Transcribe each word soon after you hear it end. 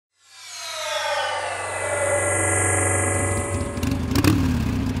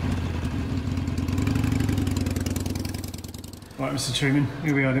Right, Mr. Truman,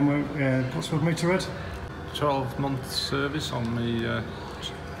 here we are then. What's World Motor Red? 12-month service on the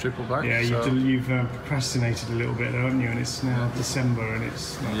triple black. Yeah, you've procrastinated a little bit, haven't you? And it's now December and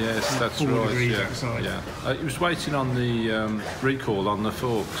it's like yes, that's 4 right. degrees outside. Yeah, it was waiting on the recall on the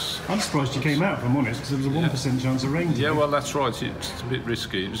forks. I'm surprised you came out, if I'm honest, because there was a 1% chance of rain today. Yeah, well, that's right. It's a bit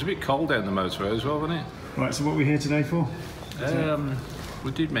risky. It was a bit cold down the motorway as well, wasn't it? Right, so what are we here today for?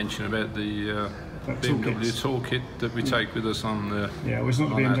 We did mention about the BMW Toolkit that we take with us on the well, it's not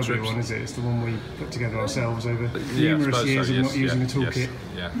the BMW one, is it? It's the one we put together ourselves over numerous years of not using a toolkit.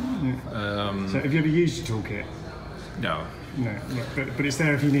 Yes. So have you ever used a toolkit? No. No, but it's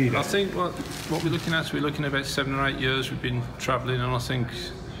there if you need it. I think what we're looking at, we're looking at about 7 or 8 years we've been travelling, and I think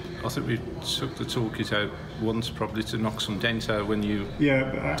we took the toolkit out once probably to knock some dent out when you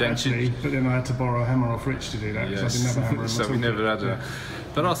dented. But then I had to borrow a hammer off Rich to do that because I didn't have a hammer in my so toolkit. We never had a...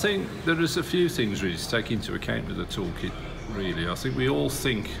 But I think there is a few things really to take into account with the toolkit, really. I think we all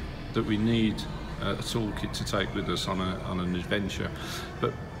think that we need a toolkit to take with us on an adventure.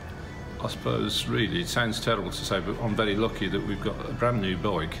 But I suppose really, it sounds terrible to say, but I'm very lucky that we've got a brand new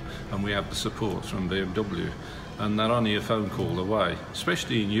bike and we have the support from BMW. And they're only a phone call away,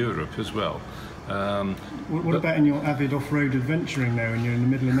 especially in Europe as well. What about in your avid off-road adventuring now and you're in the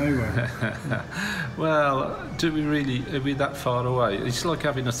middle of nowhere? Well, do we really, are we that far away? It's like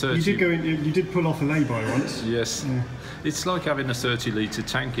having a 30... You did pull off a lay-by once. Yes. Yeah. It's like having a 30-litre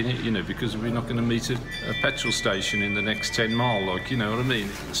tank in it, you know, because we're not going to meet a petrol station in the next 10 mile, like, you know what I mean?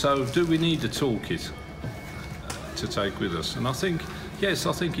 So do we need a toolkit to take with us? And I think, yes,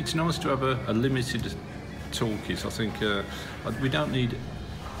 I think it's nice to have a limited toolkit. I think we don't need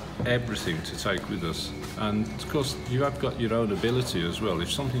everything to take with us, and of course you have got your own ability as well.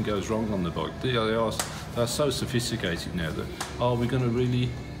 If something goes wrong on the bike, they're so sophisticated now that are we going to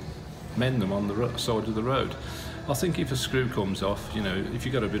really mend them on the side of the road? I think if a screw comes off, you know, if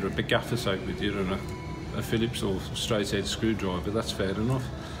you've got a bit of a gaffer tape with you and a Phillips or straight edge screwdriver, that's fair enough.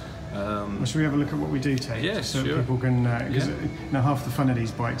 Should we have a look at what we do take? Yes, so sure. People can, because half the fun of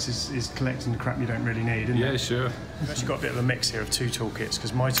these bikes is collecting the crap you don't really need, isn't it? Sure. We've actually got a bit of a mix here of 2 toolkits,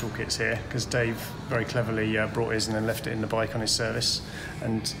 because my toolkit's here, because Dave very cleverly brought his and then left it in the bike on his service,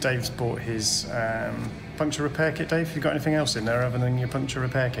 and Dave's bought his puncture repair kit. Dave, have you got anything else in there other than your puncture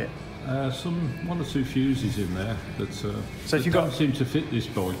repair kit? Some 1 or 2 fuses in there that so if you don't seem to fit this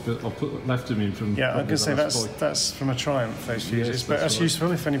bike, but I left them in from. Yeah, I was going to say that's from a Triumph, those fuses, yes, but that's right.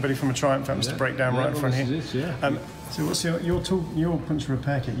 Useful if anybody from a Triumph happens to break down right in front here. This is it, So what's your puncture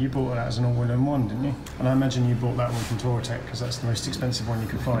repair kit? You bought that as an all-in-one, didn't you? And I imagine you bought that one from Toolkit because that's the most expensive one you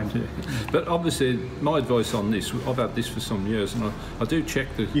could find. But obviously, my advice on this, I've had this for some years, and I do check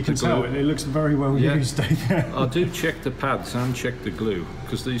the. You can tell it looks very well used, Dave. I do check the pads and check the glue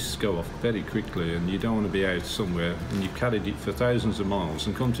because these go off very quickly, and you don't want to be out somewhere and you've carried it for thousands of miles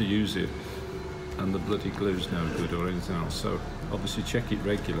and come to use it, and the bloody glue's no good or anything else. So obviously, check it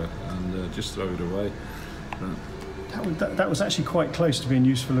regular and just throw it away. That was actually quite close to being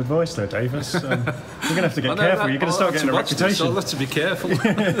useful advice there, Dave. We're going to have to get careful. You're going to start getting a reputation. I'll have to be careful.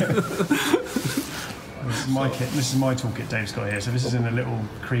 This is my kit. This is my toolkit Dave's got here. So this is in a little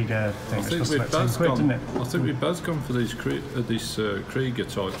Krieger thing. I think we've both gone for this Krieger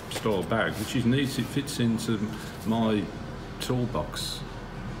type style bag, which is neat. It fits into my toolbox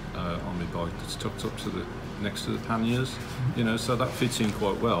on my bike that's tucked up to next to the panniers. You know, so that fits in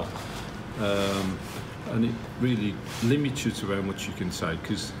quite well. And it really limits you to how much you can take,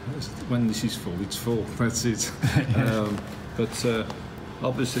 because when this is full, it's full. That's it. But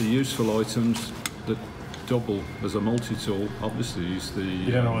obviously, useful items that double as a multi-tool. Obviously, is the.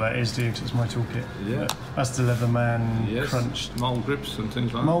 You don't know what that is, do you? 'Cause it's my toolkit. Yeah. That's the Leatherman crunched. Mole grips and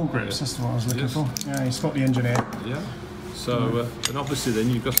things like that. Mole grips. That's what I was looking for. Yeah, you spot the engineer. Yeah. So and obviously, then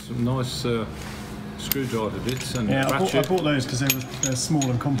you've got some nice. Screwdriver bits and ratchet. I bought those because they're small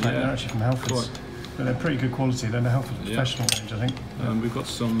and compact. They're actually from Halfords. But they're pretty good quality. They're the Halfords professional range, I think. And we've got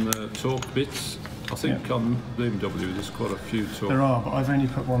some torque bits. I think on BMW there's quite a few torque. There are, but I've only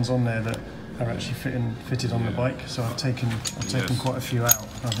put ones on there that are actually fitted on the bike. So I've taken quite a few out.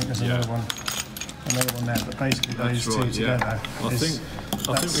 I think there's another one there. But basically those two together. I think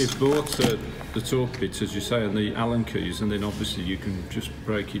we've bought the torque bits, as you say, and the Allen keys, and then obviously you can just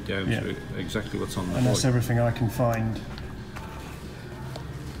break it down to exactly what's on the bike. And that's everything I can find.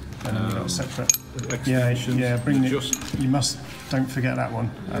 And then you've got separate. Don't forget that one.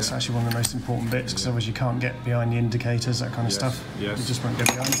 That's actually one of the most important bits, because otherwise you can't get behind the indicators, that kind of stuff. Yes. You just won't get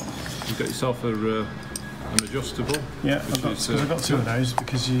behind. You've got yourself a an adjustable. Yeah, I've got two of those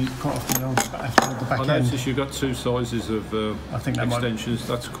because you quite often have to hold the back I end. noticed you've got two sizes of I think that extensions.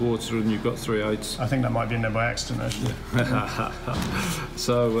 That's quarter, and you've got 3/8. I think that might be in there by accident actually.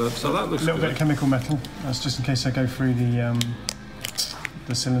 So that looks A little good. bit of chemical metal. That's just in case I go through the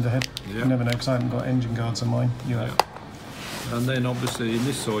cylinder head. Yeah. You never know because I haven't got engine guards on mine. You have. And then obviously in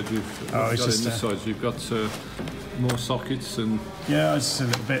this side you've got more sockets and Yeah, just a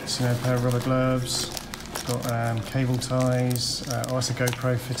little bits. You know, a pair of rubber gloves. Got cable ties. Oh, that's a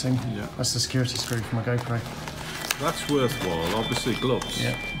GoPro fitting. Yeah. That's the security screw for my GoPro. that's worthwhile. Obviously gloves.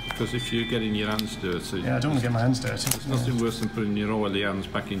 Yeah. Because if you're getting your hands dirty, Yeah, I don't want to get my hands dirty. there's nothing worse than putting your oily hands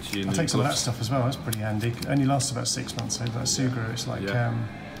back into your I new take some of that gloves. stuff as well. That's pretty handy. It only lasts about 6 months. So that Sugru, it's like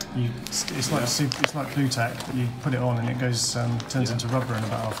it's like glue tack, but you put it on and it goes turns into rubber in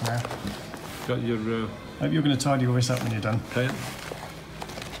about half an hour. Got your I hope you're going to tidy all this up when you're done. pen.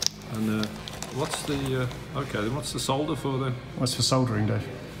 And what's the solder for then? What's for soldering, Dave?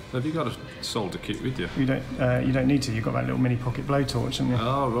 Have you got a solder kit with you? You don't need to. You've got that little mini pocket blowtorch, haven't you?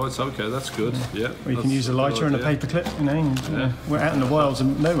 Oh right, okay, that's good. Yeah. Or you can use a lighter and a paper clip. You know, Yeah. we're out in the wilds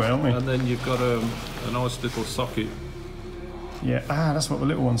of nowhere, aren't we? And then you've got a nice little socket. Yeah. That's what the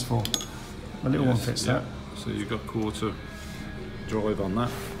little one's for. The little one fits that. So you've got quarter drive on that.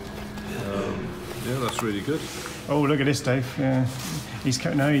 Yeah, that's really good. Oh, look at this, Dave. Yeah. He's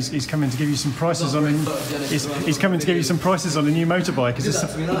coming to give you some prices on. He's coming to give you some prices on a new motorbike.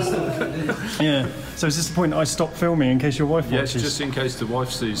 Yeah. So is this the point that I stop filming in case your wife watches? Yes, just in case the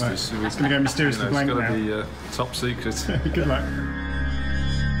wife sees this. It's going to go mysteriously blank it's now. going to be top secret. Good luck.